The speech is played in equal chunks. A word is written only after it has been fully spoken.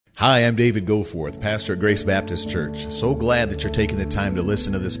Hi, I'm David Goforth, pastor at Grace Baptist Church. So glad that you're taking the time to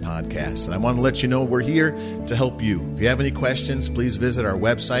listen to this podcast. And I want to let you know we're here to help you. If you have any questions, please visit our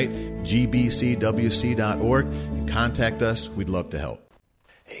website, gbcwc.org, and contact us. We'd love to help.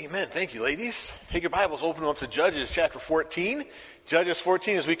 Amen. Thank you, ladies. Take your Bibles, open them up to Judges chapter 14. Judges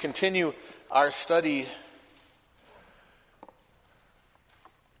 14 as we continue our study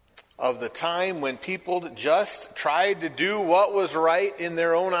of the time when people just tried to do what was right in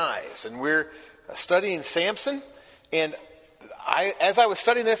their own eyes. And we're studying Samson. And as I was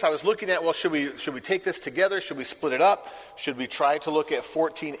studying this, I was looking at, well, should we take this together? Should we split it up? Should we try to look at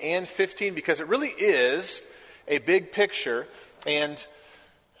 14 and 15? Because it really is a big picture. And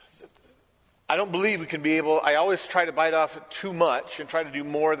I don't believe we can be able, I always try to bite off too much and try to do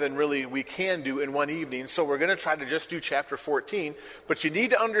more than really we can do in one evening. So we're going to try to just do chapter 14. But you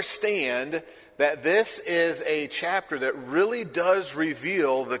need to understand that this is a chapter that really does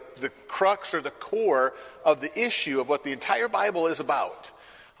reveal the crux or the core of the issue of what the entire Bible is about.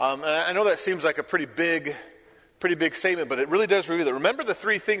 And I know that seems like a pretty big statement, but it really does reveal it. Remember the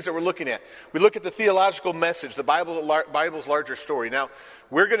three things that we're looking at. We look at the theological message, the Bible's larger story. Now,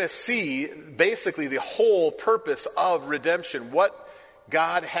 we're going to see basically the whole purpose of redemption, what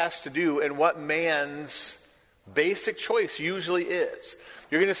God has to do and what man's basic choice usually is.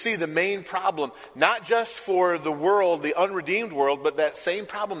 You're going to see the main problem, not just for the world, the unredeemed world, but that same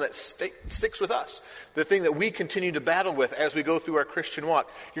problem that sticks with us, the thing that we continue to battle with as we go through our Christian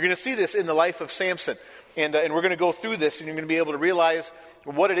walk. You're going to see this in the life of Samson. And we're going to go through this, and you're going to be able to realize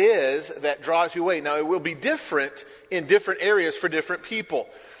what it is that draws you away. Now, it will be different in different areas for different people.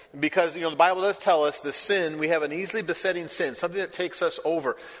 Because, the Bible does tell us the sin, we have an easily besetting sin, something that takes us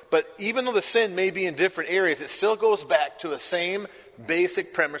over. But even though the sin may be in different areas, it still goes back to the same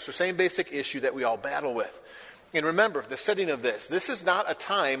basic premise, the same basic issue that we all battle with. And remember, the setting of this is not a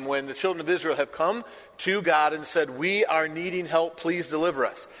time when the children of Israel have come to God and said, we are needing help, please deliver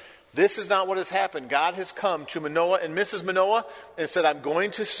us. This is not what has happened. God has come to Manoah and Mrs. Manoah and said, I'm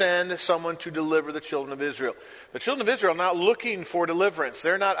going to send someone to deliver the children of Israel. The children of Israel are not looking for deliverance.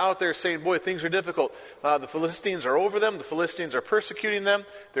 They're not out there saying, boy, things are difficult. The Philistines are over them. The Philistines are persecuting them.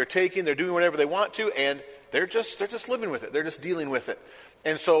 They're doing whatever they want to, and they're just living with it. They're just dealing with it.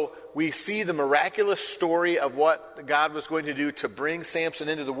 And so we see the miraculous story of what God was going to do to bring Samson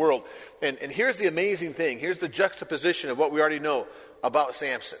into the world. And here's the amazing thing. Here's the juxtaposition of what we already know about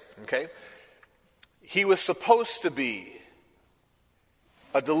Samson, okay? He was supposed to be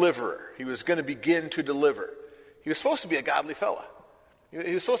a deliverer. He was going to begin to deliver. He was supposed to be a godly fella.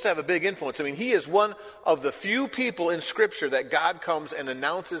 He was supposed to have a big influence. I mean, he is one of the few people in Scripture that God comes and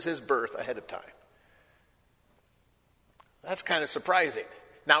announces his birth ahead of time. That's kind of surprising.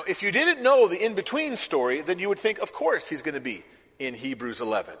 Now, if you didn't know the in-between story, then you would think, of course, he's going to be in Hebrews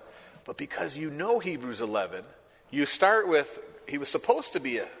 11. But because you know Hebrews 11, you start with, he was supposed to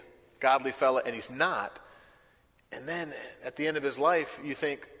be a godly fella, and he's not. And then at the end of his life, you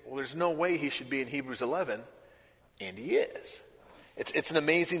think, well, there's no way he should be in Hebrews 11. And he is. It's an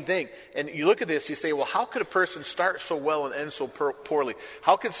amazing thing. And you look at this, you say, well, how could a person start so well and end so poorly?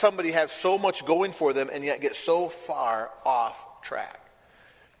 How could somebody have so much going for them and yet get so far off track?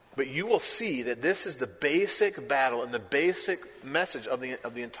 But you will see that this is the basic battle and the basic message of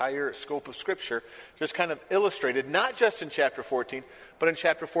the entire scope of Scripture, just kind of illustrated, not just in chapter 14, but in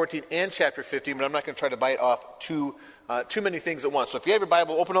chapter 14 and chapter 15. But I'm not going to try to bite off too many things at once. So if you have your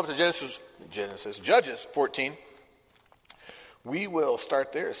Bible, open up to Judges 14. We will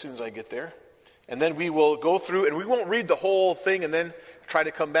start there as soon as I get there. And then we will go through, and we won't read the whole thing and then try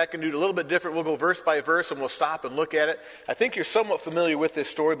to come back and do it a little bit different. We'll go verse by verse, and we'll stop and look at it. I think you're somewhat familiar with this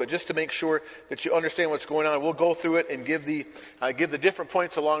story, but just to make sure that you understand what's going on, we'll go through it and give the different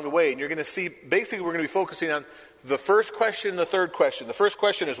points along the way. And you're going to see, basically we're going to be focusing on the first question and the third question. The first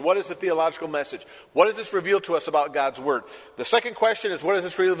question is, what is the theological message? What does this reveal to us about God's Word? The second question is, what does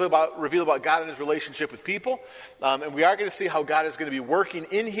this reveal about God and His relationship with people? And we are going to see how God is going to be working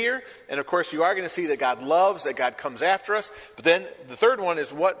in here. And of course, you are going to see that God loves, that God comes after us. But then the third one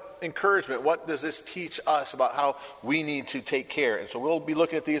is, what encouragement, what does this teach us about how we need to take care? And so we'll be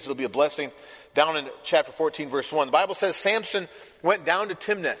looking at these. It'll be a blessing. Down in chapter 14, verse 1, the Bible says Samson went down to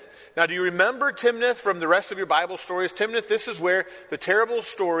Timnath. Now, do you remember Timnath from the rest of your Bible stories? Timnath, this is where the terrible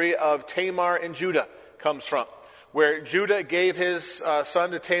story of Tamar and Judah comes from, where Judah gave his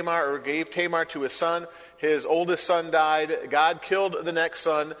son to Tamar, or gave Tamar to his son. His oldest son died. God killed the next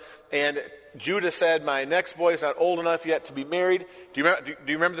son, and Judah said, my next boy is not old enough yet to be married. Do you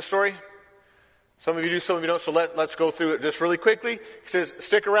remember the story? Some of you do, some of you don't, so let's go through it just really quickly. He says,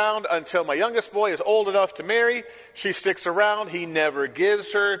 stick around until my youngest boy is old enough to marry. She sticks around. He never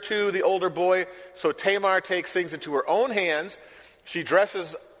gives her to the older boy. So Tamar takes things into her own hands. She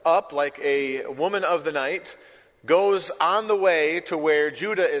dresses up like a woman of the night, goes on the way to where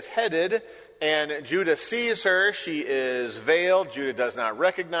Judah is headed, and Judah sees her. She is veiled. Judah does not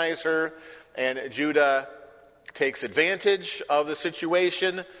recognize her, and Judah takes advantage of the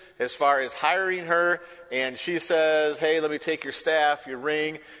situation as far as hiring her, and she says, hey, let me take your staff, your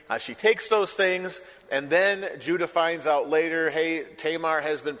ring. She takes those things, and then Judah finds out later, hey, Tamar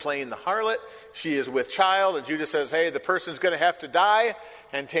has been playing the harlot. She is with child, and Judah says, hey, the person's going to have to die.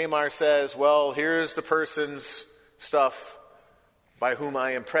 And Tamar says, well, here's the person's stuff by whom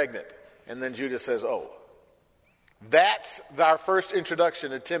I am pregnant. And then Judah says, oh, that's our first introduction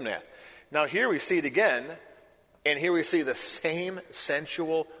to Timnath. Now here we see it again, and here we see the same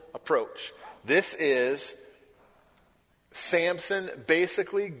sensual approach. This is Samson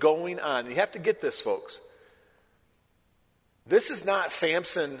basically going on. You have to get this, folks. This is not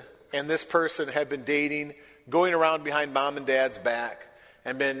Samson and this person have been dating, going around behind mom and dad's back,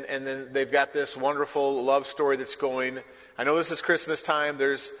 and then they've got this wonderful love story that's going. I know this is Christmas time.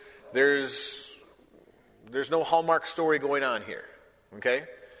 There's no Hallmark story going on here. Okay?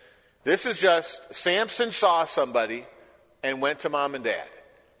 This is just Samson saw somebody and went to mom and dad.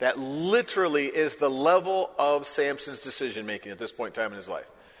 That literally is the level of Samson's decision making at this point in time in his life.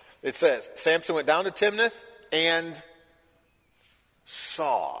 It says, Samson went down to Timnath and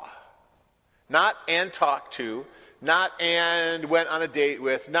saw. Not and talked to, not and went on a date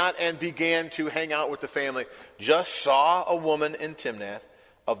with, not and began to hang out with the family. Just saw a woman in Timnath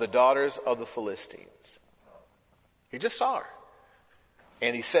of the daughters of the Philistines. He just saw her.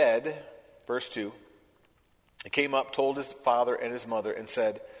 And he said, verse 2, he came up, told his father and his mother, and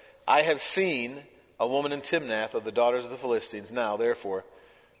said, I have seen a woman in Timnath of the daughters of the Philistines. Now, therefore,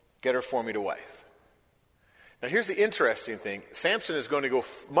 get her for me to wife. Now, here's the interesting thing. Samson is going to go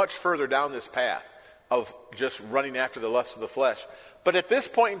much further down this path of just running after the lust of the flesh. But at this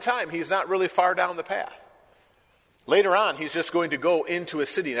point in time, he's not really far down the path. Later on, he's just going to go into a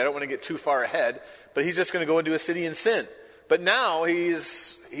city. And I don't want to get too far ahead, but he's just going to go into a city and sin. But now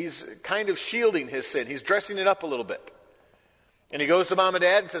he's kind of shielding his sin. He's dressing it up a little bit. And he goes to mom and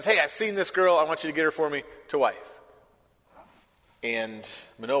dad and says, hey, I've seen this girl. I want you to get her for me to wife. And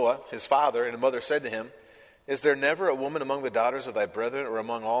Manoah, his father and mother, said to him, is there never a woman among the daughters of thy brethren or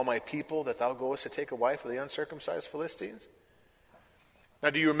among all my people that thou goest to take a wife of the uncircumcised Philistines?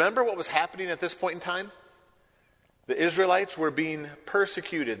 Now, do you remember what was happening at this point in time? The Israelites were being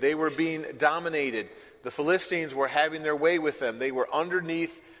persecuted. They were being dominated. The Philistines were having their way with them. They were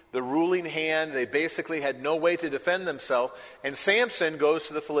underneath the ruling hand. They basically had no way to defend themselves. And Samson goes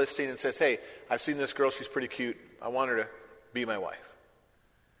to the Philistine and says, hey, I've seen this girl. She's pretty cute. I want her to be my wife.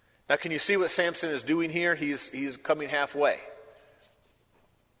 Now, can you see what Samson is doing here? He's coming halfway.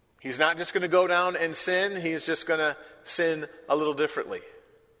 He's not just going to go down and sin. He's just going to sin a little differently.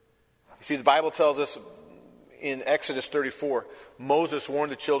 You see, the Bible tells us in Exodus 34, Moses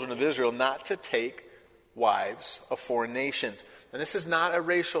warned the children of Israel not to take wives of foreign nations. And this is not a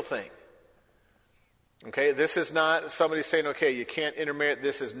racial thing. Okay, this is not somebody saying, okay, you can't intermarry.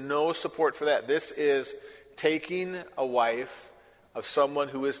 This is no support for that. This is taking a wife of someone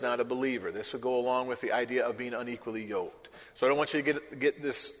who is not a believer. This would go along with the idea of being unequally yoked. So I don't want you to get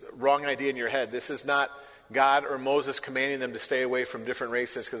this wrong idea in your head. This is not God or Moses commanding them to stay away from different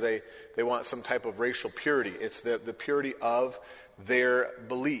races because they want some type of racial purity. It's the purity of their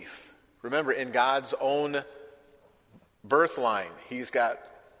belief. Remember, in God's own birth line, he's got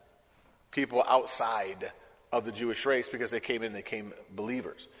people outside of the Jewish race because they came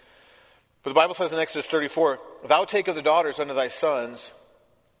believers. But the Bible says in Exodus 34, thou take of the daughters unto thy sons,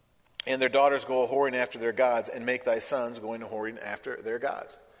 and their daughters go a-whoring after their gods, and make thy sons going a-whoring after their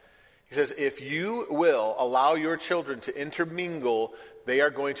gods. He says, if you will allow your children to intermingle, they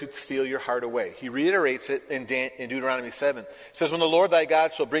are going to steal your heart away. He reiterates it in Deuteronomy 7. It says, when the Lord thy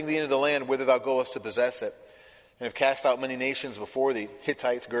God shall bring thee into the land whither thou goest to possess it, and have cast out many nations before thee,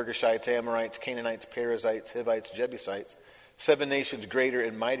 Hittites, Girgashites, Amorites, Canaanites, Perizzites, Hivites, Jebusites, 7 nations greater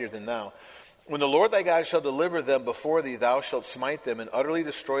and mightier than thou. When the Lord thy God shall deliver them before thee, thou shalt smite them and utterly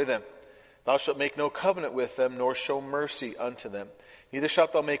destroy them. Thou shalt make no covenant with them, nor show mercy unto them. Neither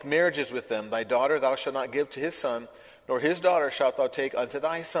shalt thou make marriages with them. Thy daughter thou shalt not give to his son, nor his daughter shalt thou take unto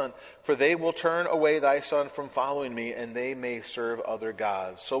thy son. For they will turn away thy son from following me, and they may serve other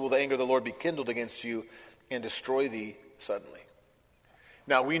gods. So will the anger of the Lord be kindled against you, and destroy thee suddenly.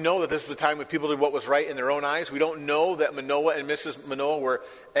 Now, we know that this was a time when people did what was right in their own eyes. We don't know that Manoah and Mrs. Manoah were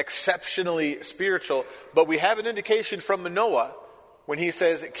exceptionally spiritual, but we have an indication from Manoah when he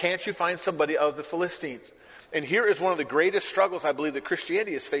says, can't you find somebody of the Philistines? And here is one of the greatest struggles I believe that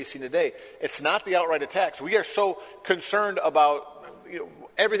Christianity is facing today. It's not the outright attacks. We are so concerned about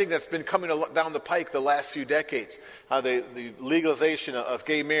everything that's been coming down the pike the last few decades. The legalization of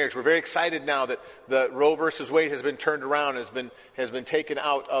gay marriage. We're very excited now that the Roe versus Wade has been turned around, has been taken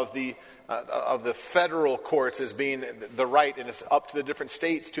out of the federal courts as being the right, and it's up to the different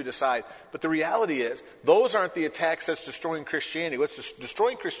states to decide. But the reality is, those aren't the attacks that's destroying Christianity. What's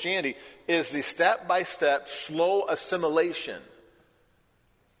destroying Christianity is the step-by-step, slow assimilation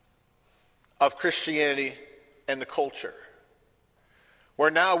of Christianity and the culture. Where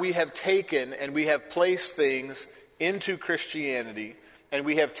now we have taken and we have placed things into Christianity, and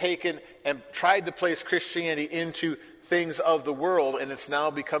we have taken and tried to place Christianity into things of the world, and it's now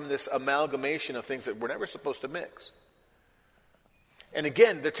become this amalgamation of things that we're never supposed to mix. And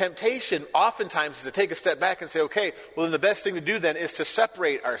again, the temptation oftentimes is to take a step back and say, okay, well then the best thing to do then is to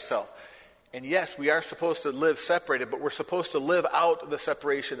separate ourselves. And yes, we are supposed to live separated, but we're supposed to live out the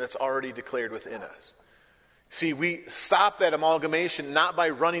separation that's already declared within us. See, we stop that amalgamation not by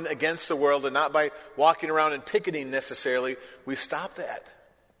running against the world and not by walking around and picketing necessarily. We stop that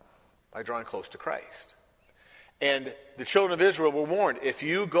by drawing close to Christ. And the children of Israel were warned, if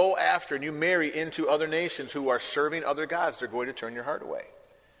you go after and you marry into other nations who are serving other gods, they're going to turn your heart away.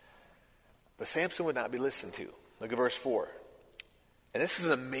 But Samson would not be listened to. Look at verse 4. And this is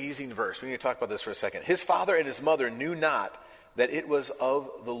an amazing verse. We need to talk about this for a second. His father and his mother knew not that it was of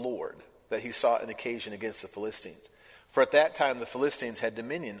the Lord that he sought an occasion against the Philistines. For at that time the Philistines had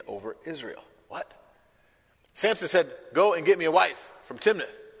dominion over Israel. What? Samson said, go and get me a wife from Timnath.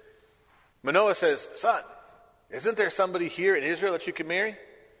 Manoah says, son, isn't there somebody here in Israel that you can marry?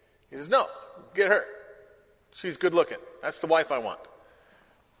 He says, no, get her. She's good looking. That's the wife I want.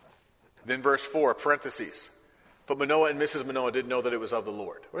 Then verse 4, parentheses. But Manoah and Mrs. Manoah didn't know that it was of the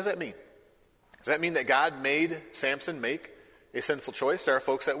Lord. What does that mean? Does that mean that God made Samson make a sinful choice? There are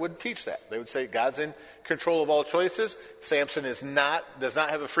folks that would teach that. They would say God's in control of all choices. Samson does not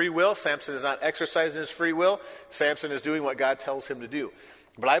have a free will. Samson is not exercising his free will. Samson is doing what God tells him to do.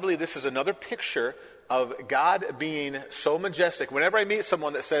 But I believe this is another picture of God being so majestic. Whenever I meet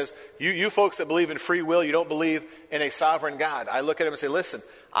someone that says, you folks that believe in free will, you don't believe in a sovereign God, I look at him and say, listen,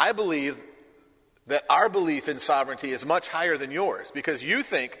 I believe that our belief in sovereignty is much higher than yours, because you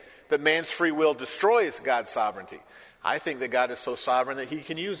think that man's free will destroys God's sovereignty. I think that God is so sovereign that he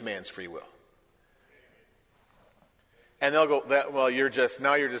can use man's free will. And they'll go, well, you're just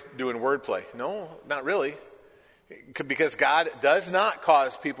doing wordplay. No, not really. Because God does not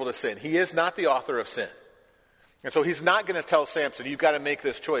cause people to sin. He is not the author of sin. And so he's not going to tell Samson, you've got to make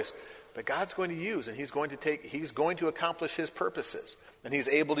this choice. But God's going to use, and he's going to accomplish his purposes. And he's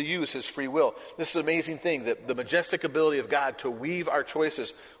able to use his free will. This is an amazing thing, that the majestic ability of God to weave our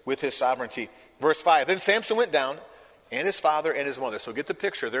choices with his sovereignty. Verse 5, then Samson went down, and his father and his mother. So get the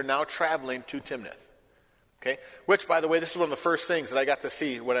picture. They're now traveling to Timnath. Okay? Which, by the way, this is one of the first things that I got to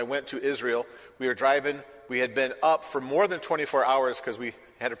see when I went to Israel. We were driving. We had been up for more than 24 hours because we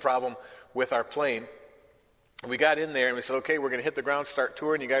had a problem with our plane. We got in there and we said, okay, we're going to hit the ground, start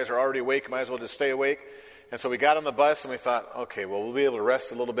touring. You guys are already awake. Might as well just stay awake. And so we got on the bus and we thought, okay, well, we'll be able to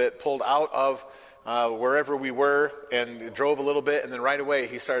rest a little bit. Pulled out of wherever we were and drove a little bit. And then right away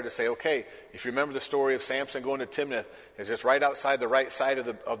he started to say, okay, if you remember the story of Samson going to Timnath, it's just right outside the right side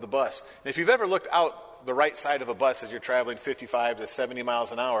of the bus. And if you've ever looked out the right side of a bus as you're traveling 55 to 70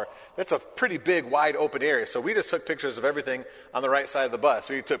 miles an hour, that's a pretty big, wide open area. So we just took pictures of everything on the right side of the bus.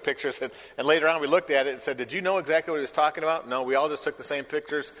 We took pictures, and later on we looked at it and said, did you know exactly what he was talking about? No, we all just took the same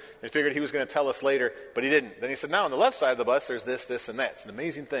pictures and figured he was going to tell us later, but he didn't. Then he said, now on the left side of the bus, there's this, this, and that. It's an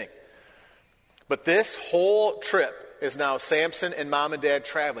amazing thing. But this whole trip is now Samson and mom and dad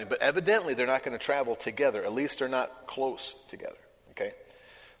traveling, but evidently they're not going to travel together. At least they're not close together. Okay?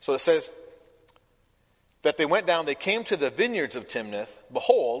 So it says that they went down, they came to the vineyards of Timnath.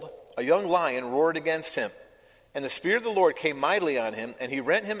 Behold, a young lion roared against him. And the Spirit of the Lord came mightily on him, and he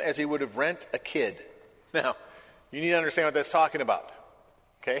rent him as he would have rent a kid. Now, you need to understand what that's talking about.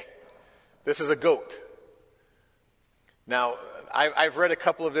 Okay? This is a goat. Now, I've read a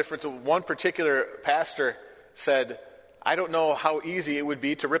couple of different, one particular pastor said, I don't know how easy it would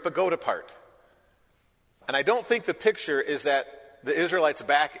be to rip a goat apart. And I don't think the picture is that the Israelites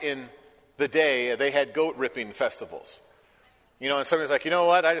back in the day, they had goat ripping festivals. You know, and somebody's like, you know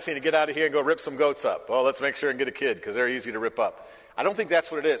what, I just need to get out of here and go rip some goats up. Well, let's make sure and get a kid because they're easy to rip up. I don't think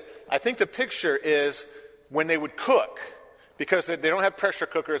that's what it is. I think the picture is when they would cook, because they don't have pressure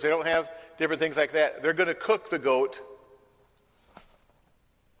cookers, they don't have different things like that. They're going to cook the goat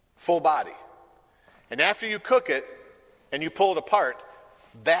full body. And after you cook it and you pull it apart,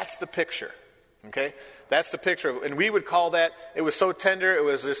 that's the picture. Okay? That's the picture. And we would call that, it was so tender, it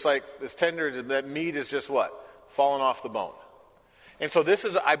was just like, this tender, that meat is just what? Falling off the bone. And so this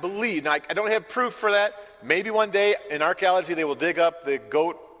is, I believe, now I don't have proof for that. Maybe one day in archaeology they will dig up the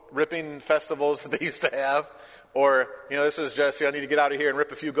goat ripping festivals that they used to have. Or, this is just, I need to get out of here and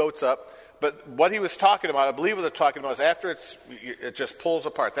rip a few goats up. But what he was talking about, I believe what they're talking about is after it just pulls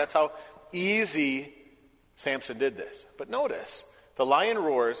apart. That's how easy Samson did this. But notice, the lion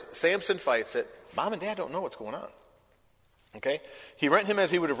roars, Samson fights it. Mom and Dad don't know what's going on. Okay? He rent him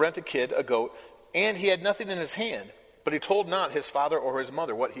as he would have rent a kid, a goat, and he had nothing in his hand. But he told not his father or his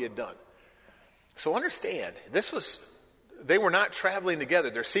mother what he had done. So understand, they were not traveling together.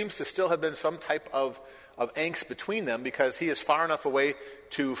 There seems to still have been some type of angst between them because he is far enough away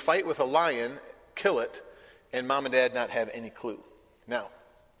to fight with a lion, kill it, and Mom and Dad not have any clue. Now,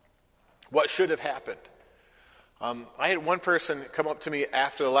 what should have happened? I had one person come up to me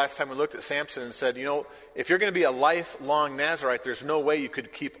after the last time we looked at Samson and said, if you're going to be a lifelong Nazirite, there's no way you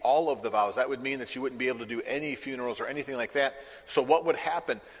could keep all of the vows. That would mean that you wouldn't be able to do any funerals or anything like that. So what would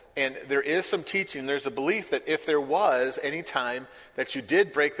happen? And there is some teaching, there's a belief that if there was any time that you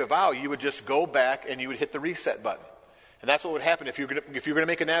did break the vow, you would just go back and you would hit the reset button. And that's what would happen if you're going to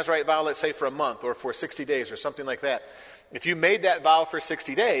make a Nazirite vow, let's say for a month or for 60 days or something like that. If you made that vow for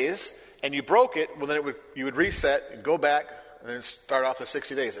 60 days and you broke it, well then you would reset and go back and then start off the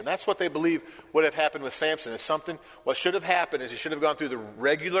 60 days. And that's what they believe would have happened with Samson. What should have happened is he should have gone through the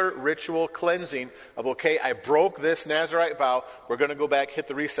regular ritual cleansing of, okay, I broke this Nazirite vow, we're going to go back, hit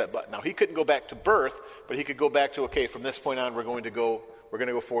the reset button. Now he couldn't go back to birth, but he could go back to, okay, from this point on we're going to go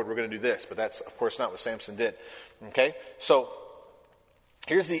forward, we're going to do this. But that's, of course, not what Samson did. Okay? So,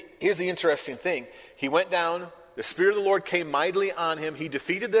 here's the interesting thing. He went down, the Spirit of the Lord came mightily on him, he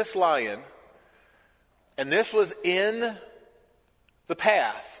defeated this lion, and this was in the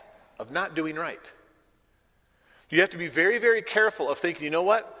path of not doing right. You have to be very, very careful of thinking, you know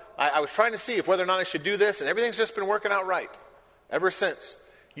what? I was trying to see if whether or not I should do this, and everything's just been working out right ever since.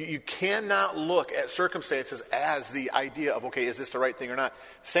 You cannot look at circumstances as the idea of, okay, is this the right thing or not?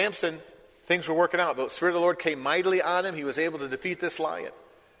 Samson, things were working out. The Spirit of the Lord came mightily on him. He was able to defeat this lion.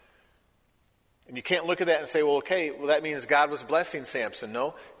 And you can't look at that and say, well, that means God was blessing Samson.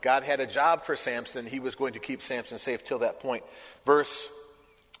 No, God had a job for Samson. He was going to keep Samson safe till that point. Verse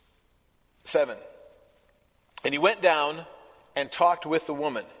 7. And he went down and talked with the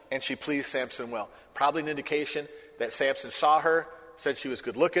woman, and she pleased Samson well. Probably an indication that Samson saw her, said she was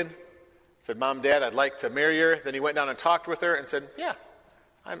good looking, said, Mom, Dad, I'd like to marry her. Then he went down and talked with her and said, yeah,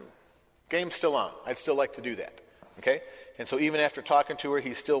 game's still on. I'd still like to do that. Okay? And so even after talking to her,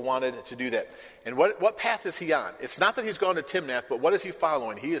 he still wanted to do that. And what path is he on? It's not that he's gone to Timnath, but what is he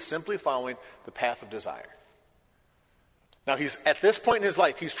following? He is simply following the path of desire. Now, he's at this point in his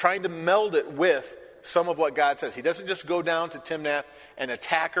life, he's trying to meld it with some of what God says. He doesn't just go down to Timnath and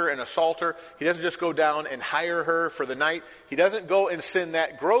attack her and assault her. He doesn't just go down and hire her for the night. He doesn't go and sin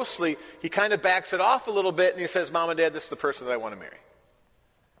that grossly. He kind of backs it off a little bit and he says, Mom and Dad, this is the person that I want to marry.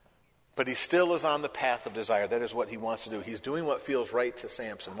 But he still is on the path of desire. That is what he wants to do. He's doing what feels right to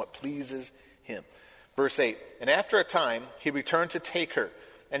Samson, what pleases him. Verse 8, and after a time, he returned to take her,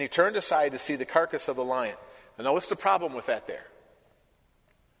 and he turned aside to see the carcass of the lion. And what's the problem with that there?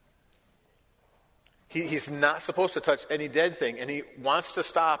 He's not supposed to touch any dead thing, and he wants to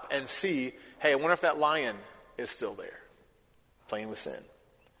stop and see, hey, I wonder if that lion is still there, playing with sin.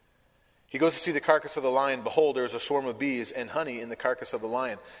 He goes to see the carcass of the lion. Behold, there is a swarm of bees and honey in the carcass of the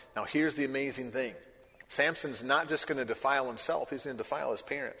lion. Now, here's the amazing thing. Samson's not just going to defile himself. He's going to defile his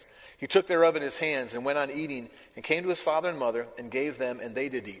parents. He took thereof in his hands and went on eating and came to his father and mother and gave them, and they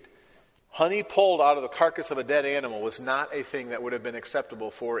did eat. Honey pulled out of the carcass of a dead animal was not a thing that would have been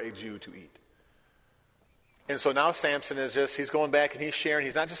acceptable for a Jew to eat. And so now Samson he's going back and he's sharing.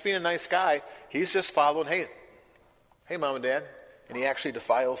 He's not just being a nice guy. He's just following, hey, Mom and Dad. And he actually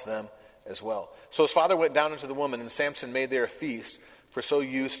defiles them as well. So his father went down unto the woman, and Samson made there a feast, for so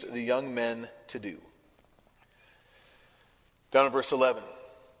used the young men to do. Down in verse 11.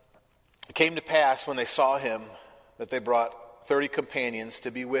 It came to pass when they saw him that they brought 30 companions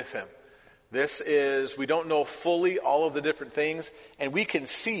to be with him. We don't know fully all of the different things, and we can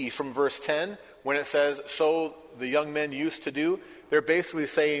see from verse 10 when it says, so the young men used to do, they're basically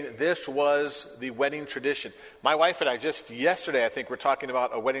saying this was the wedding tradition. My wife and I just yesterday, I think, were talking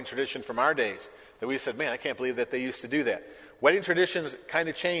about a wedding tradition from our days that we said, man, I can't believe that they used to do that. Wedding traditions kind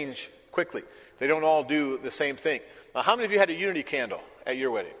of change quickly. They don't all do the same thing. Now, how many of you had a unity candle at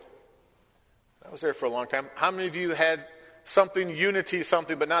your wedding? I was there for a long time. How many of you had something, unity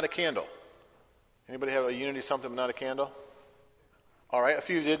something, but not a candle? Anybody have a unity something, but not a candle? All right, a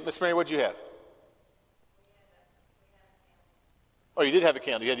few did. Miss Mary, what did you have? Oh, you did have a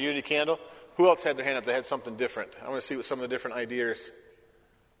candle. You had a unity candle? Who else had their hand up that had something different? I want to see what some of the different ideas.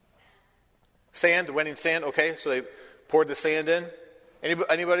 Sand, wedding sand. Okay, so they poured the sand in.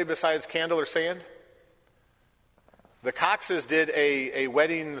 Anybody besides candle or sand? The Coxes did a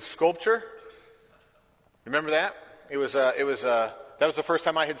wedding sculpture. Remember that? That was the first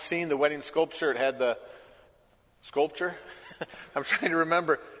time I had seen the wedding sculpture. It had the sculpture. I'm trying to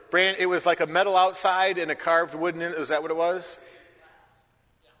remember. Brand, it was like a metal outside and a carved wooden in. Was that what it was?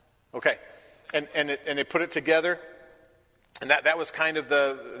 Okay, and they put it together, and that was kind of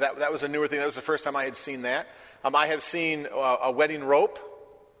that was a newer thing. That was the first time I had seen that. I have seen a wedding rope.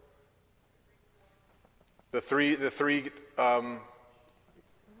 The three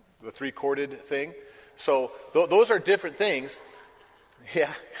corded thing. So those are different things.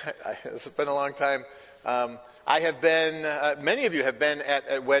 Yeah, it's been a long time. I have been. Many of you have been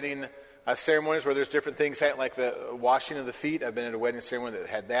at wedding ceremonies where there's different things, like the washing of the feet. I've been at a wedding ceremony that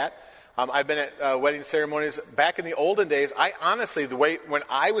had that. I've been at wedding ceremonies back in the olden days. I honestly, when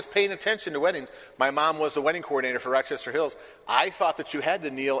I was paying attention to weddings, my mom was the wedding coordinator for Rochester Hills. I thought that you had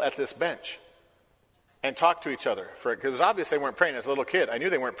to kneel at this bench and talk to each other. Because it was obvious they weren't praying. As a little kid, I knew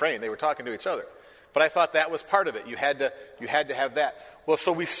they weren't praying. They were talking to each other. But I thought that was part of it. You had to have that. Well,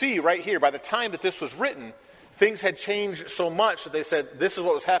 so we see right here, by the time that this was written, things had changed so much that they said, this is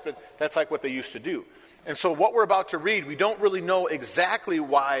what was happening. That's like what they used to do. And so what we're about to read, we don't really know exactly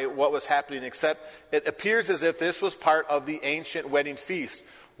what was happening, except it appears as if this was part of the ancient wedding feast,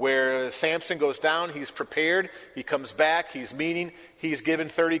 where Samson goes down, he's prepared, he comes back, he's meeting, he's given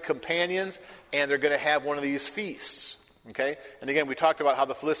 30 companions, and they're going to have one of these feasts. Okay? And again, we talked about how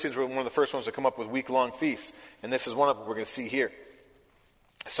the Philistines were one of the first ones to come up with week-long feasts, and this is one of them we're going to see here.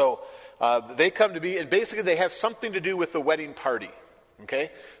 So they come to be, and basically they have something to do with the wedding party.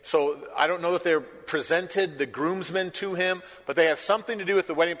 Okay? So I don't know that they're presented the groomsmen to him, but they have something to do with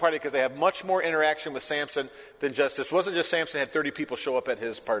the wedding party because they have much more interaction with Samson than just this. It wasn't just Samson had 30 people show up at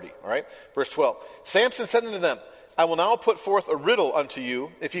his party. All right? Verse 12. Samson said unto them, I will now put forth a riddle unto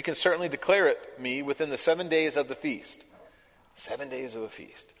you, if you can certainly declare it me within the 7 days of the feast. 7 days of a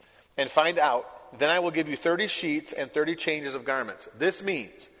feast. And find out, then I will give you 30 sheets and 30 changes of garments. This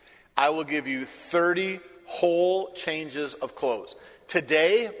means I will give you 30 whole changes of clothes.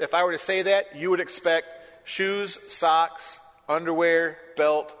 Today, if I were to say that, you would expect shoes, socks, underwear,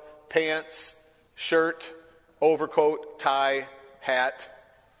 belt, pants, shirt, overcoat, tie, hat,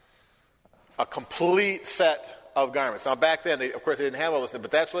 a complete set of garments. Now back then, of course, they didn't have all this, but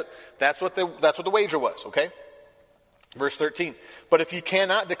that's what the wager was, okay? Verse 13, but if ye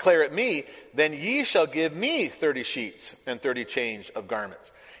cannot declare it me, then ye shall give me 30 sheets and 30 change of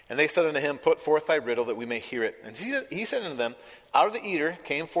garments. And they said unto him, put forth thy riddle that we may hear it. And he said unto them, out of the eater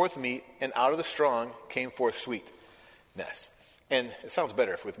came forth meat, and out of the strong came forth sweetness. And it sounds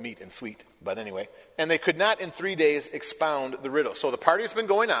better if with meat and sweet, but anyway. And they could not in 3 days expound the riddle. So the party's been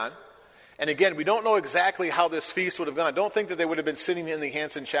going on. And again, we don't know exactly how this feast would have gone. Don't think that they would have been sitting in the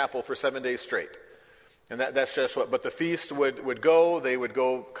Hanson Chapel for 7 days straight. And that's just what, but the feast would go, they would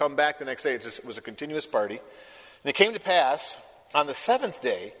go, come back the next day. It was a continuous party. And it came to pass on the 7th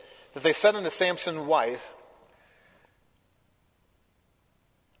day that they said unto Samson's wife,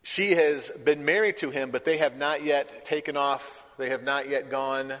 she has been married to him, but they have not yet taken off, they have not yet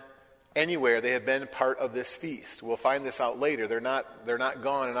gone anywhere. They have been part of this feast. We'll find this out later. They're not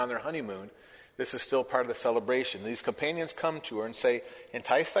gone and on their honeymoon. This is still part of the celebration. These companions come to her and say,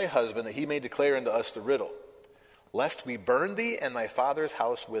 entice thy husband that he may declare unto us the riddle, lest we burn thee and thy father's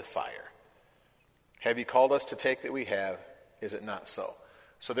house with fire. Have ye called us to take that we have? Is it not so?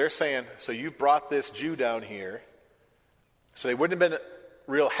 So they're saying, so you've brought this Jew down here. So they wouldn't have been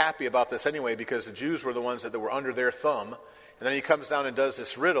real happy about this anyway, because the Jews were the ones that were under their thumb. And then he comes down and does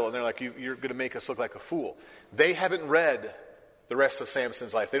this riddle, and they're like, you're going to make us look like a fool. They haven't read the rest of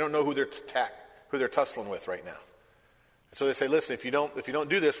Samson's life. They don't know who they're tussling with right now. And so they say, listen, if you don't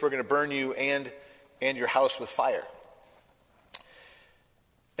do this, we're going to burn you and your house with fire.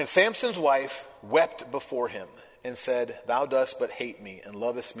 And Samson's wife wept before him and said, thou dost but hate me and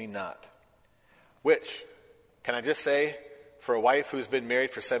lovest me not. Which, can I just say, for a wife who's been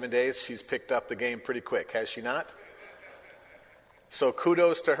married for 7 days, she's picked up the game pretty quick, has she not? So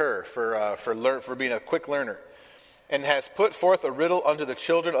kudos to her for being a quick learner. And has put forth a riddle unto the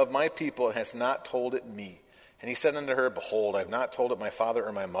children of my people, and has not told it me. And he said unto her, Behold, I have not told it my father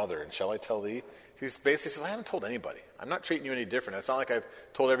or my mother, and shall I tell thee? He's basically said, I haven't told anybody. I'm not treating you any different. It's not like I've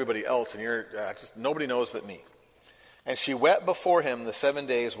told everybody else, and you're nobody knows but me. And she wept before him the 7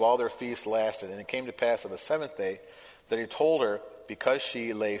 days while their feast lasted. And it came to pass on the seventh day that he told her, because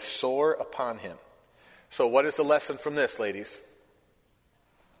she lay sore upon him. So what is the lesson from this, ladies?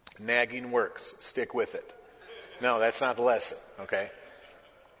 Nagging works. Stick with it. No, that's not the lesson, okay?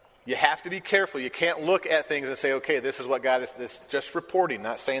 You have to be careful. You can't look at things and say, okay, this is what God is, this just reporting,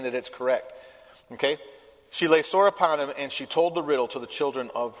 not saying that it's correct. Okay? She lay sore upon him, and she told the riddle to the children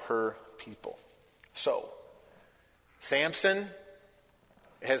of her people. So, Samson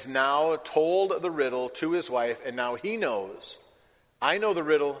has now told the riddle to his wife, and now he knows, I know the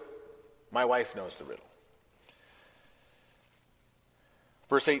riddle, my wife knows the riddle.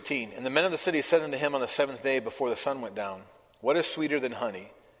 Verse 18, And the men of the city said unto him on the seventh day before the sun went down, What is sweeter than honey,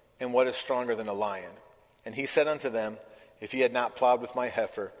 and what is stronger than a lion? And he said unto them, If ye had not plowed with my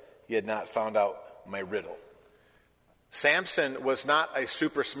heifer, ye had not found out my riddle. Samson was not a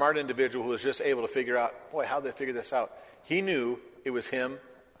super smart individual who was just able to figure out, boy, how did they figure this out? He knew it was him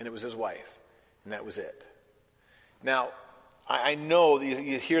and it was his wife, and that was it. Now, I know that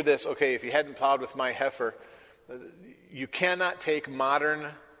you hear this, okay, if you hadn't plowed with my heifer, you cannot take modern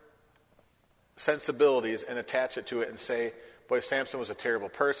sensibilities and attach it to it and say, boy, Samson was a terrible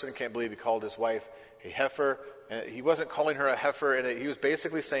person. Can't believe he called his wife a heifer. And he wasn't calling her a heifer. And he was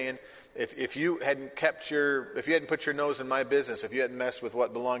basically saying, if you hadn't put your nose in my business, if you hadn't messed with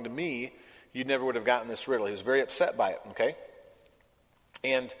what belonged to me, you never would have gotten this riddle. He was very upset by it, okay?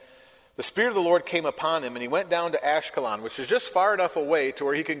 And the Spirit of the Lord came upon him, and he went down to Ashkelon, which is just far enough away to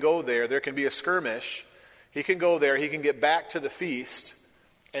where he can go there. There can be a skirmish. He can go there. He can get back to the feast.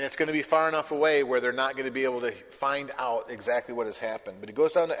 And it's going to be far enough away where they're not going to be able to find out exactly what has happened. But he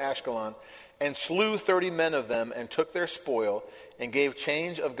goes down to Ashkelon and slew 30 men of them and took their spoil and gave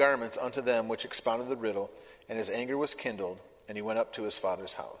change of garments unto them which expounded the riddle. And his anger was kindled, and he went up to his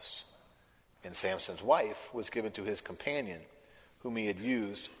father's house. And Samson's wife was given to his companion, whom he had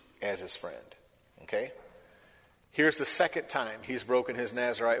used as his friend. Okay? Here's the second time he's broken his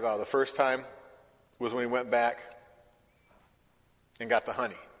Nazirite vow. The first time was when he went back and got the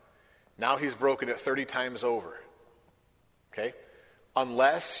honey. Now he's broken it 30 times over. Okay?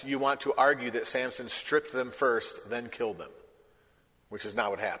 Unless you want to argue that Samson stripped them first, then killed them, which is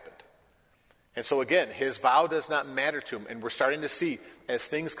not what happened. And so again, his vow does not matter to him. And we're starting to see, as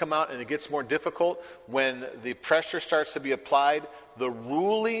things come out and it gets more difficult, when the pressure starts to be applied, the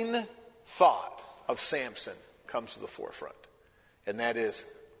ruling thought of Samson comes to the forefront. And that is,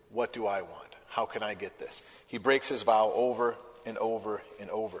 what do I want? How can I get this? He breaks his vow over and over and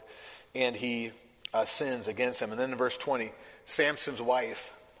over. And he sins against him. And then in verse 20, Samson's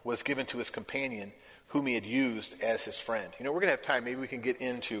wife was given to his companion, whom he had used as his friend. You know, we're going to have time. Maybe we can get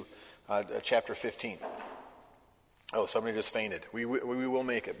into chapter 15. Oh, somebody just fainted. We will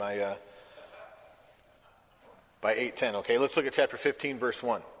make it by 8:10. Okay, let's look at chapter 15, verse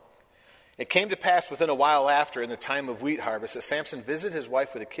 1. It came to pass within a while after, in the time of wheat harvest, that Samson visited his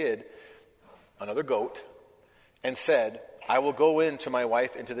wife with a kid, another goat, and said, I will go in to my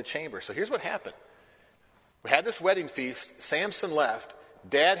wife into the chamber. So here's what happened. We had this wedding feast. Samson left.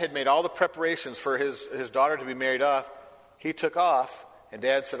 Dad had made all the preparations for his daughter to be married off. He took off, and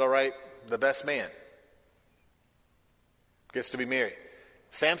Dad said, all right, the best man gets to be married.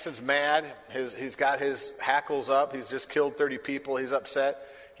 Samson's mad. He's got his hackles up. He's just killed 30 people. He's upset.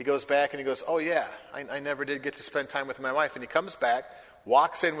 He goes back and he goes, oh yeah, I never did get to spend time with my wife. And he comes back,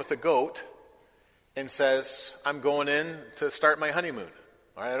 walks in with the goat, and says, I'm going in to start my honeymoon.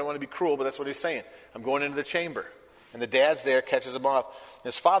 All right, I don't want to be cruel, but that's what he's saying. I'm going into the chamber. And the dad's there, catches him off.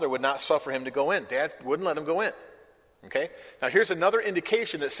 His father would not suffer him to go in. Dad wouldn't let him go in. Okay? Now here's another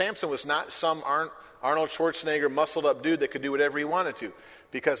indication that Samson was not some Arnold Schwarzenegger muscled up dude that could do whatever he wanted to.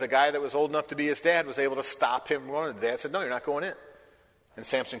 Because a guy that was old enough to be his dad was able to stop him from going in. The dad said, no, you're not going in. And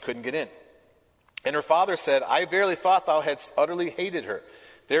Samson couldn't get in. And her father said, I verily thought thou hadst utterly hated her.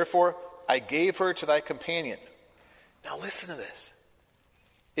 Therefore I gave her to thy companion. Now listen to this.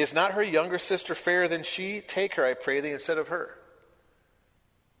 Is not her younger sister fairer than she? Take her, I pray thee, instead of her.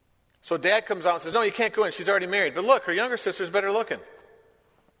 So dad comes out and says, no, you can't go in. She's already married. But look, her younger sister's better looking.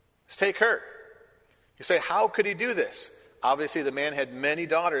 Let's take her. You say, how could he do this? Obviously, the man had many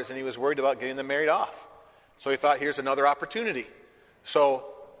daughters, and he was worried about getting them married off. So he thought, here's another opportunity. So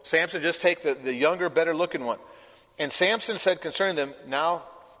Samson, just take the younger, better looking one. And Samson said concerning them, now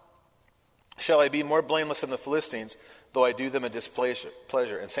shall I be more blameless than the Philistines, though I do them a displeasure.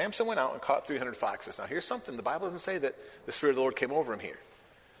 And Samson went out and caught 300 foxes. Now here's something. The Bible doesn't say that the Spirit of the Lord came over him here.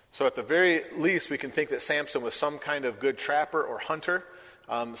 So at the very least, we can think that Samson was some kind of good trapper or hunter.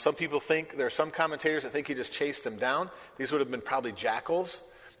 Some people think, there are some commentators that think he just chased them down. These would have been probably jackals.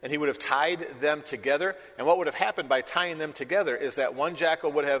 And he would have tied them together. And what would have happened by tying them together is that one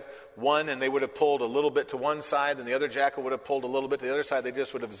jackal would have won, and they would have pulled a little bit to one side, and the other jackal would have pulled a little bit to the other side. They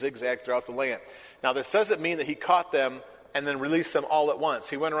just would have zigzagged throughout the land. Now, this doesn't mean that he caught them and then released them all at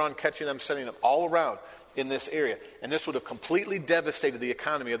once. He went around catching them, sending them all around in this area. And this would have completely devastated the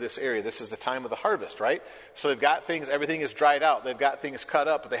economy of this area. This is the time of the harvest, right? So they've got things, everything is dried out. They've got things cut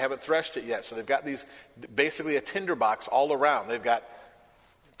up, but they haven't threshed it yet. So they've got these, basically a tinder box all around. They've got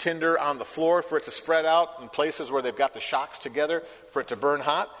tinder on the floor for it to spread out in places where they've got the shocks together for it to burn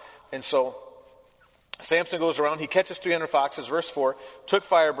hot. And so Samson goes around, he catches 300 foxes, verse 4, took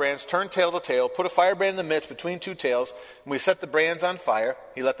firebrands, turned tail to tail, put a firebrand in the midst between two tails, and we set the brands on fire.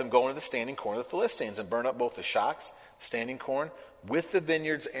 He let them go into the standing corn of the Philistines and burn up both the shocks, standing corn, with the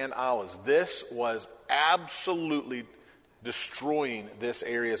vineyards and olives. This was absolutely destroying this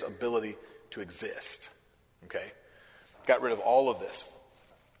area's ability to exist. Okay? Got rid of all of this.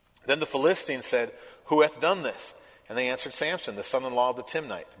 Then the Philistines said, "Who hath done this?" And they answered, "Samson, the son-in-law of the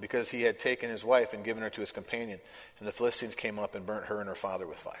Timnite, because he had taken his wife and given her to his companion." And the Philistines came up and burnt her and her father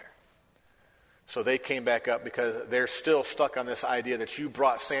with fire. So they came back up because they're still stuck on this idea that you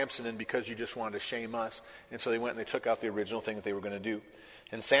brought Samson in because you just wanted to shame us. And so they went and they took out the original thing that they were going to do.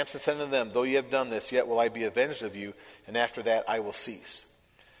 And Samson said unto them, "Though ye have done this, yet will I be avenged of you, and after that I will cease."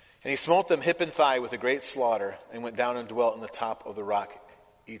 And he smote them hip and thigh with a great slaughter, and went down and dwelt in the top of the rock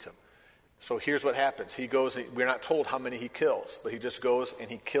Etam. So here's what happens. He goes, we're not told how many he kills, but he just goes and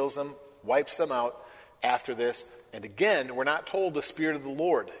he kills them, wipes them out after this. And again, we're not told the Spirit of the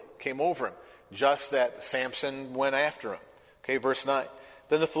Lord came over him, just that Samson went after him. Okay, verse 9.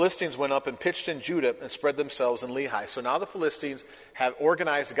 Then the Philistines went up and pitched in Judah and spread themselves in Lehi. So now the Philistines have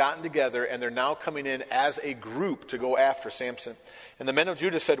organized, gotten together, and they're now coming in as a group to go after Samson. And the men of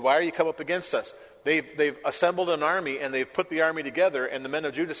Judah said, "Why are you come up against us?" They've assembled an army, and they've put the army together, and the men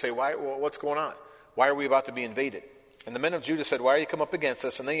of Judah say, what's going on? Why are we about to be invaded? And the men of Judah said, "Why are you come up against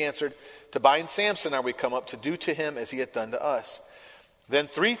us?" And they answered, "To bind Samson are we come up, to do to him as he hath done to us." Then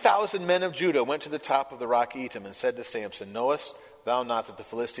 3,000 men of Judah went to the top of the rock Etam and said to Samson, "Knowest thou not that the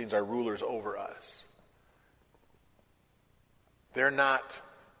Philistines are rulers over us?" They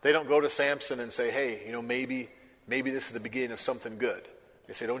don't go to Samson and say, "Hey, maybe this is the beginning of something good."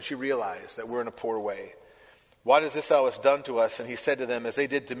 They say, "Don't you realize that we're in a poor way? What is this thou hast done to us?" And he said to them, "As they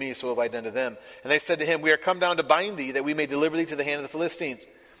did to me, so have I done to them." And they said to him, "We are come down to bind thee, that we may deliver thee to the hand of the Philistines."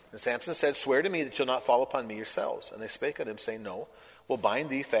 And Samson said, "Swear to me that you'll not fall upon me yourselves." And they spake unto him, saying, "No, we'll bind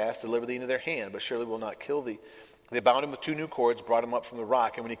thee fast, deliver thee into their hand, but surely we'll not kill thee." They bound him with 2 new cords, brought him up from the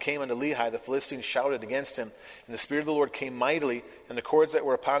rock. And when he came unto Lehi, the Philistines shouted against him. And the Spirit of the Lord came mightily, and the cords that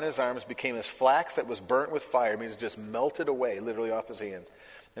were upon his arms became as flax that was burnt with fire. It means it just melted away, literally off his hands.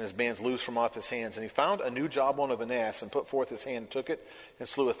 And his bands loosed from off his hands. And he found a new jawbone of an ass, and put forth his hand, took it, and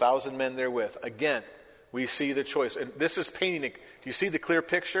slew 1,000 men therewith. Again, we see the choice. And this is painting, do you see the clear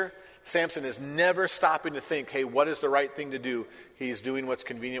picture? Samson is never stopping to think, hey, what is the right thing to do? He's doing what's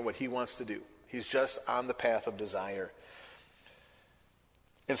convenient, what he wants to do. He's just on the path of desire.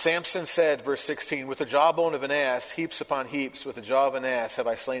 And Samson said, verse 16, "With the jawbone of an ass, heaps upon heaps, with the jaw of an ass have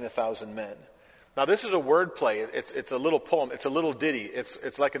I slain 1,000 men." Now this is a word play. It's a little poem. It's a little ditty.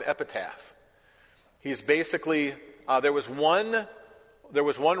 It's like an epitaph. He's basically, there was one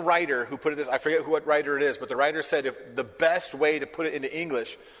writer who put it this, I forget what writer it is, but the writer said if the best way to put it into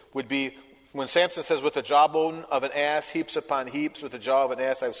English would be when Samson says, "With the jawbone of an ass, heaps upon heaps, with the jaw of an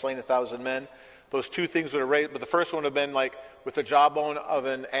ass, I've slain 1,000 men." Those two things would have raised, but the first one would have been like, "With the jawbone of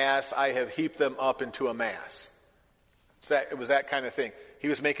an ass, I have heaped them up into a mass." So it was that kind of thing. He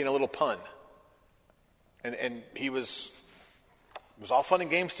was making a little pun. And it was all fun and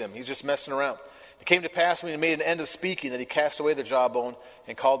games to him. He's just messing around. It came to pass when he made an end of speaking that he cast away the jawbone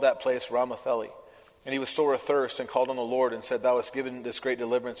and called that place Ramatheli. And he was sore athirst and called on the Lord and said, "Thou hast given this great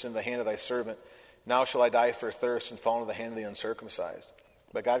deliverance in the hand of thy servant. Now shall I die for thirst and fall into the hand of the uncircumcised."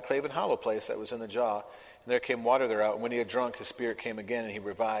 But God clave an hollow place that was in the jaw, and there came water thereout. And when he had drunk, his spirit came again, and he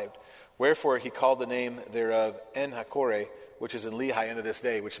revived. Wherefore he called the name thereof En-Hakkore, which is in Lehi unto this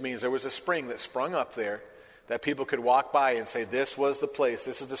day, which means there was a spring that sprung up there that people could walk by and say, this was the place,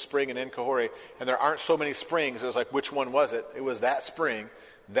 this is the spring in En-Hakkore. And there aren't so many springs. It was like, which one was it? It was that spring.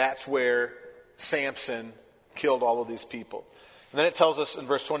 That's where Samson killed all of these people. And then it tells us in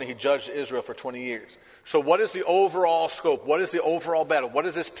verse 20, he judged Israel for 20 years. So what is the overall scope? What is the overall battle? What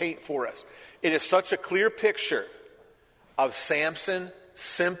does this paint for us? It is such a clear picture of Samson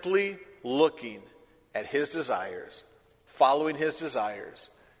simply looking at his desires, following his desires,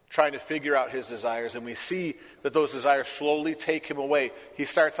 trying to figure out his desires, and we see that those desires slowly take him away. He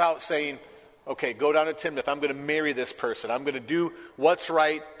starts out saying, okay, go down to Timnath. I'm going to marry this person. I'm going to do what's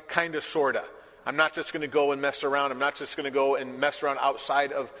right, kind of, sort of. I'm not just going to go and mess around. I'm not just going to go and mess around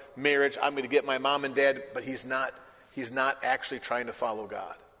outside of marriage. I'm going to get my mom and dad, but he's not actually trying to follow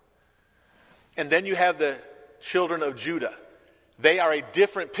God. And then you have the children of Judah. They are a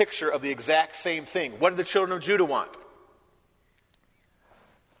different picture of the exact same thing. What do the children of Judah want?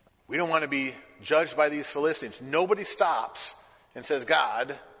 We don't want to be judged by these Philistines. Nobody stops and says,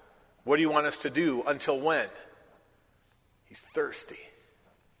 God, what do you want us to do? Until when? He's thirsty.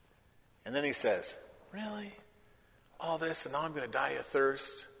 And then he says, really? All this, and now I'm going to die of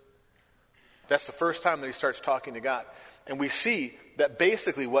thirst? That's the first time that he starts talking to God. And we see that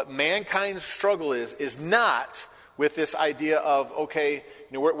basically what mankind's struggle is not with this idea of, okay,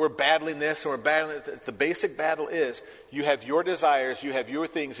 we're battling this and we're battling it. The basic battle is you have your desires, you have your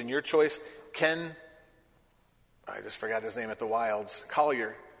things, and your choice. I just forgot his name at the Wilds,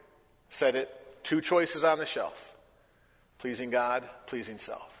 Collier said it, 2 choices on the shelf. Pleasing God, pleasing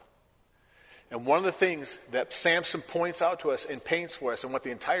self. And one of the things that Samson points out to us and paints for us, and what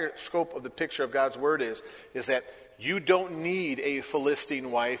the entire scope of the picture of God's word is that you don't need a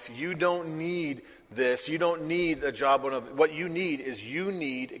Philistine wife. You don't need this. You don't need a job. What you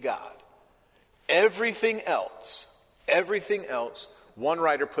need God. Everything else, one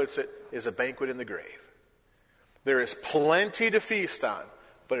writer puts it, is a banquet in the grave. There is plenty to feast on,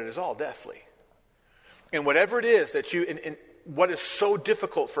 but it is all deathly. And whatever it is that and what is so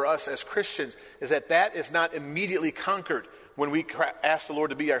difficult for us as Christians is that is not immediately conquered when we ask the Lord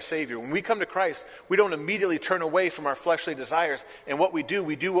to be our Savior. When we come to Christ, we don't immediately turn away from our fleshly desires. And what we do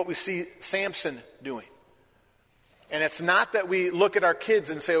what we see Samson doing. And it's not that we look at our kids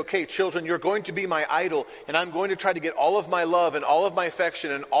and say, okay, children, you're going to be my idol, and I'm going to try to get all of my love and all of my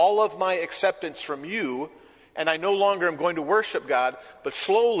affection and all of my acceptance from you, and I no longer am going to worship God, but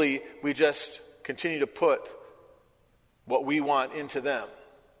slowly we just continue to put what we want into them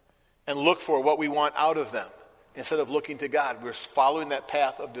and look for what we want out of them instead of looking to God. We're following that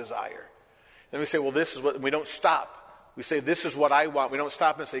path of desire. And we say, well, this is what, we don't stop. We say, this is what I want. We don't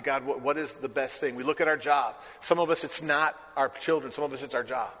stop and say, God, what is the best thing? We look at our job. Some of us, it's not our children. Some of us, it's our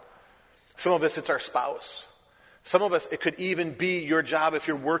job. Some of us, it's our spouse. Some of us, it could even be your job if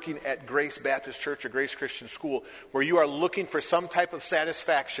you're working at Grace Baptist Church or Grace Christian School, where you are looking for some type of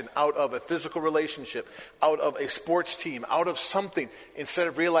satisfaction out of a physical relationship, out of a sports team, out of something, instead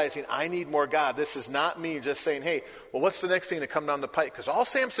of realizing, I need more God. This is not me just saying, hey, well, what's the next thing to come down the pike? Because all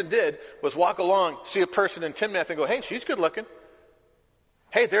Samson did was walk along, see a person in Timnath and go, hey, she's good looking.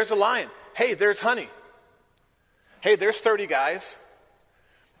 Hey, there's a lion. Hey, there's honey. Hey, there's 30 guys.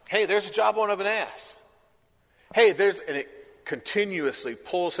 Hey, there's a jawbone of an ass. Hey, and it continuously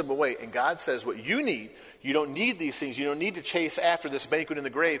pulls him away. And God says, what you need, you don't need these things. You don't need to chase after this banquet in the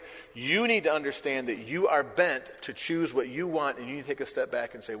grave. You need to understand that you are bent to choose what you want, and you need to take a step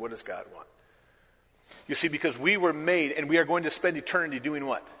back and say, what does God want? You see, because we were made, and we are going to spend eternity doing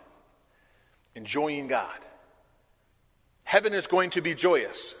what? Enjoying God. Heaven is going to be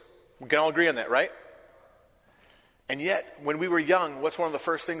joyous. We can all agree on that, right? And yet, when we were young, what's one of the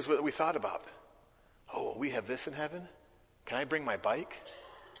first things that we thought about? Oh, we have this in heaven? Can I bring my bike?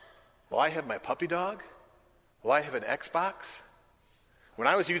 Will I have my puppy dog? Will I have an Xbox? When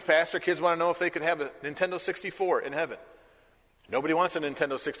I was youth pastor, kids want to know if they could have a Nintendo 64 in heaven. Nobody wants a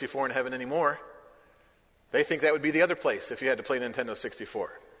Nintendo 64 in heaven anymore. They think that would be the other place if you had to play Nintendo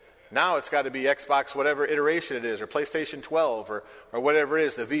 64. Now it's got to be Xbox, whatever iteration it is, or PlayStation 12, or whatever it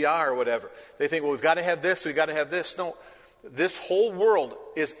is, the VR or whatever. They think, well, we've got to have this, we've got to have this. No. This whole world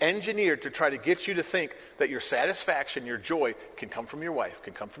is engineered to try to get you to think that your satisfaction, your joy, can come from your wife,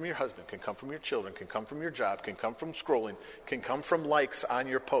 can come from your husband, can come from your children, can come from your job, can come from scrolling, can come from likes on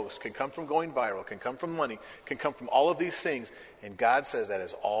your posts, can come from going viral, can come from money, can come from all of these things. And God says that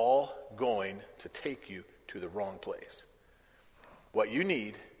is all going to take you to the wrong place. What you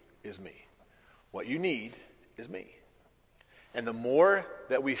need is me. What you need is me. And the more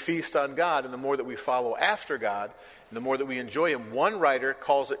that we feast on God and the more that we follow after God and the more that we enjoy Him, one writer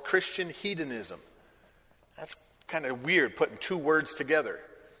calls it Christian hedonism. That's kind of weird, putting 2 words together.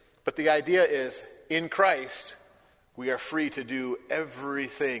 But the idea is, in Christ, we are free to do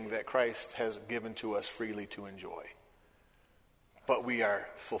everything that Christ has given to us freely to enjoy. But we are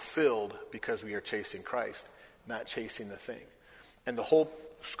fulfilled because we are chasing Christ, not chasing the thing. And the whole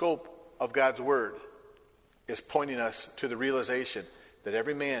scope of God's Word is pointing us to the realization that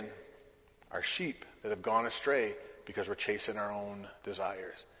every man are sheep that have gone astray because we're chasing our own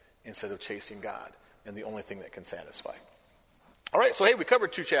desires instead of chasing God and the only thing that can satisfy. All right, so hey, we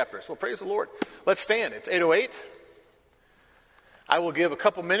covered 2 chapters. Well, praise the Lord. Let's stand. It's 8:08. I will give a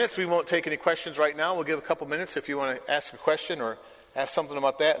couple minutes. We won't take any questions right now. We'll give a couple minutes if you want to ask a question or ask something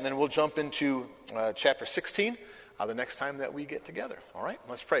about that, and then we'll jump into chapter 16 the next time that we get together. All right,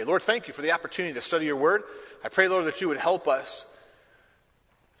 let's pray. Lord, thank you for the opportunity to study your word. I pray, Lord, that you would help us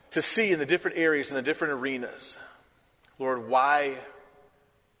to see in the different areas, in the different arenas, Lord, why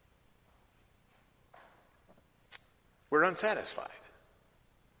we're unsatisfied.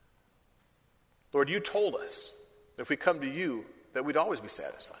 Lord, you told us that if we come to you, that we'd always be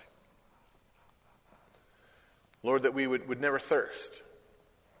satisfied. Lord, that we would never thirst.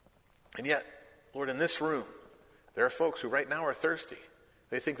 And yet, Lord, in this room, there are folks who right now are thirsty.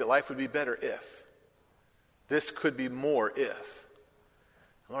 They think that life would be better if. This could be more if.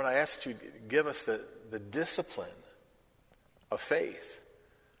 Lord, I ask that you give us the discipline of faith,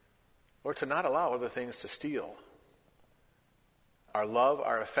 Lord, to not allow other things to steal our love,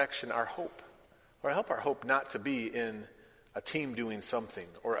 our affection, our hope. Lord, help our hope not to be in a team doing something,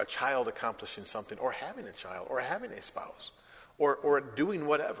 or a child accomplishing something, or having a child, or having a spouse, or doing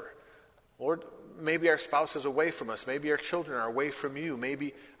whatever. Lord, maybe our spouse is away from us. Maybe our children are away from you.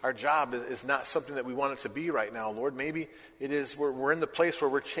 Maybe our job is not something that we want it to be right now, Lord. Maybe it is we're in the place where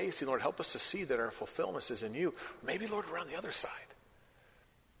we're chasing. Lord, help us to see that our fulfillment is in you. Maybe, Lord, we're on the other side.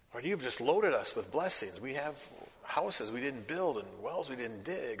 Lord, you've just loaded us with blessings. We have houses we didn't build and wells we didn't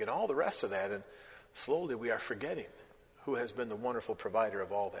dig and all the rest of that. And slowly we are forgetting who has been the wonderful provider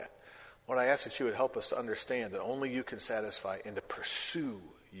of all that. Lord, I ask that you would help us to understand that only you can satisfy and to pursue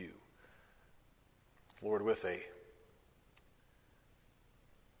you. Lord, with a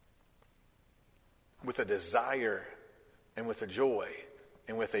desire and with a joy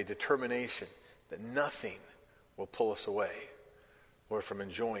and with a determination that nothing will pull us away, Lord, from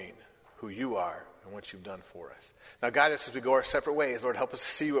enjoying who you are and what you've done for us. Now, guide us as we go our separate ways. Lord, help us to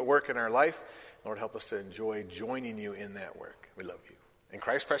see you at work in our life. Lord, help us to enjoy joining you in that work. We love you. In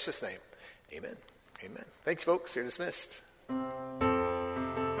Christ's precious name, amen. Amen. Thank you, folks. You're dismissed.